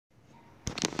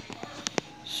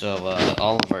So,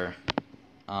 Oliver,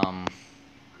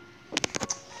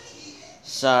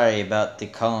 sorry about the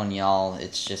cone, y'all.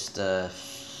 It's just,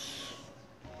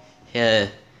 yeah,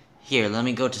 here, let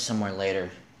me go to somewhere later.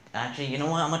 Actually, you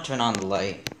know what? I'm gonna turn on the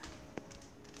light.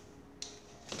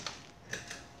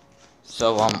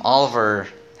 So, Oliver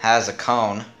has a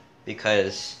cone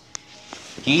because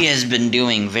he has been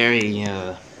doing very,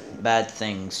 bad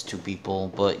things to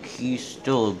people, but he's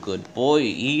still a good boy.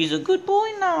 He's a good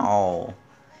boy now.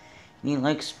 He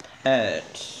likes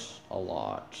pets a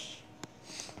lot.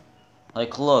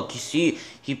 Like, look, you see,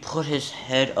 he put his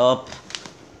head up,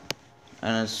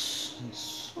 and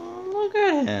look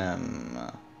at him.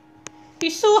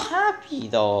 He's so happy,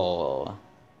 though.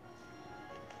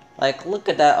 Like, look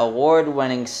at that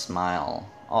award-winning smile.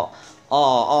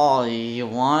 Oh, you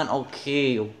want?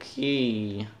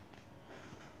 Okay.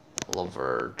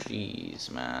 Oliver, jeez,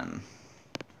 man.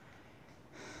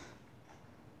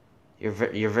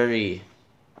 You're very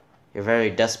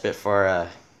desperate for,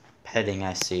 petting,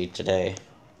 I see, today.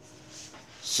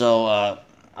 So,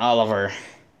 Oliver,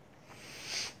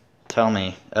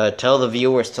 tell the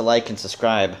viewers to like and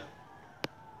subscribe.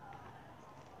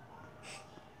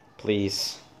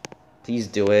 Please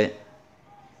do it.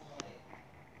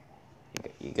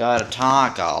 You gotta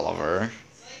talk, Oliver.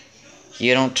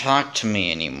 You don't talk to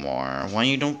me anymore. Why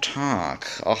you don't talk?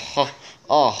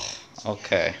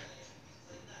 Okay.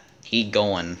 He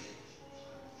going.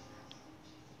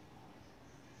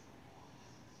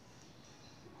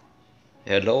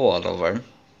 Hello, Oliver.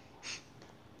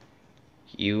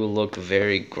 You look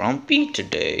very grumpy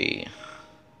today.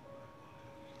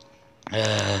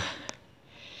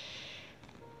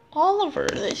 Oliver,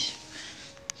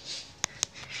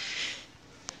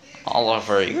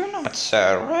 Oliver, you're not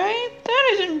sad, right? That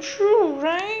isn't true,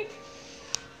 right?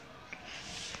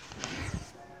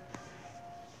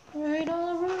 Right,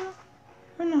 Oliver?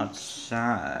 You're not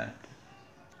sad.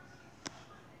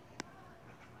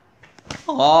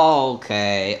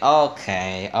 Okay.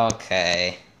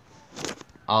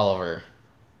 Oliver,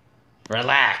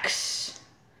 relax,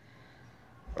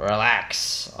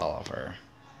 Oliver.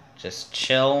 Just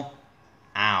chill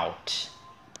out.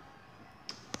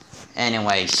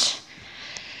 Anyways,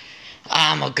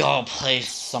 I'ma go play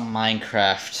some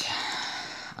Minecraft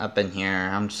up in here.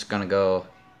 I'm just gonna go.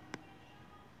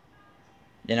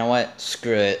 You know what?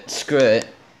 Screw it.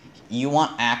 You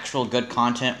want actual good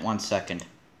content? 1 second.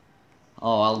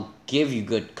 Oh, I'll give you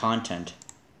good content.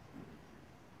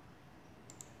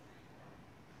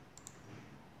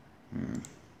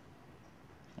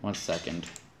 1 second.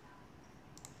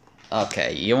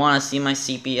 Okay, you wanna see my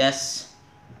CPS?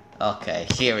 Okay,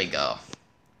 here we go.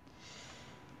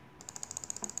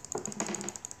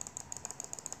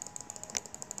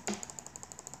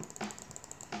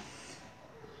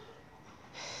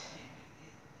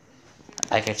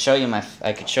 I could show you my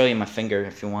finger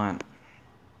if you want.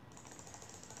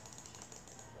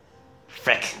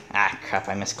 Frick. Ah, crap,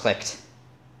 I misclicked.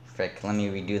 Frick, let me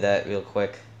redo that real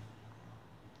quick.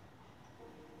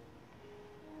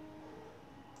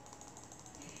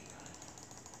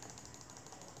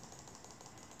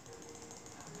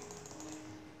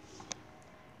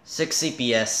 Six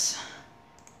CPS.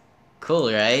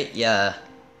 Cool, right? Yeah.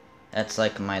 That's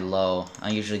like my low.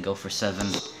 I usually go for 7.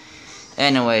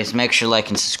 Anyways, make sure to like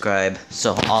and subscribe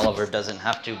so Oliver doesn't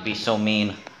have to be so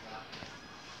mean.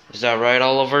 Is that right,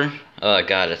 Oliver? Oh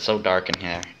god, it's so dark in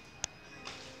here.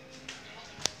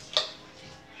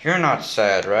 You're not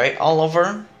sad, right,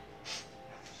 Oliver?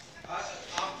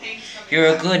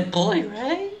 You're a good boy,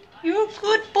 right? You're a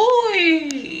good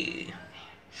boy.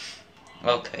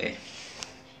 Okay.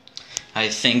 I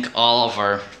think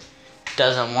Oliver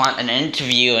doesn't want an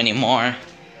interview anymore.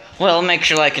 Well, make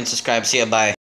sure to like and subscribe. See ya, bye.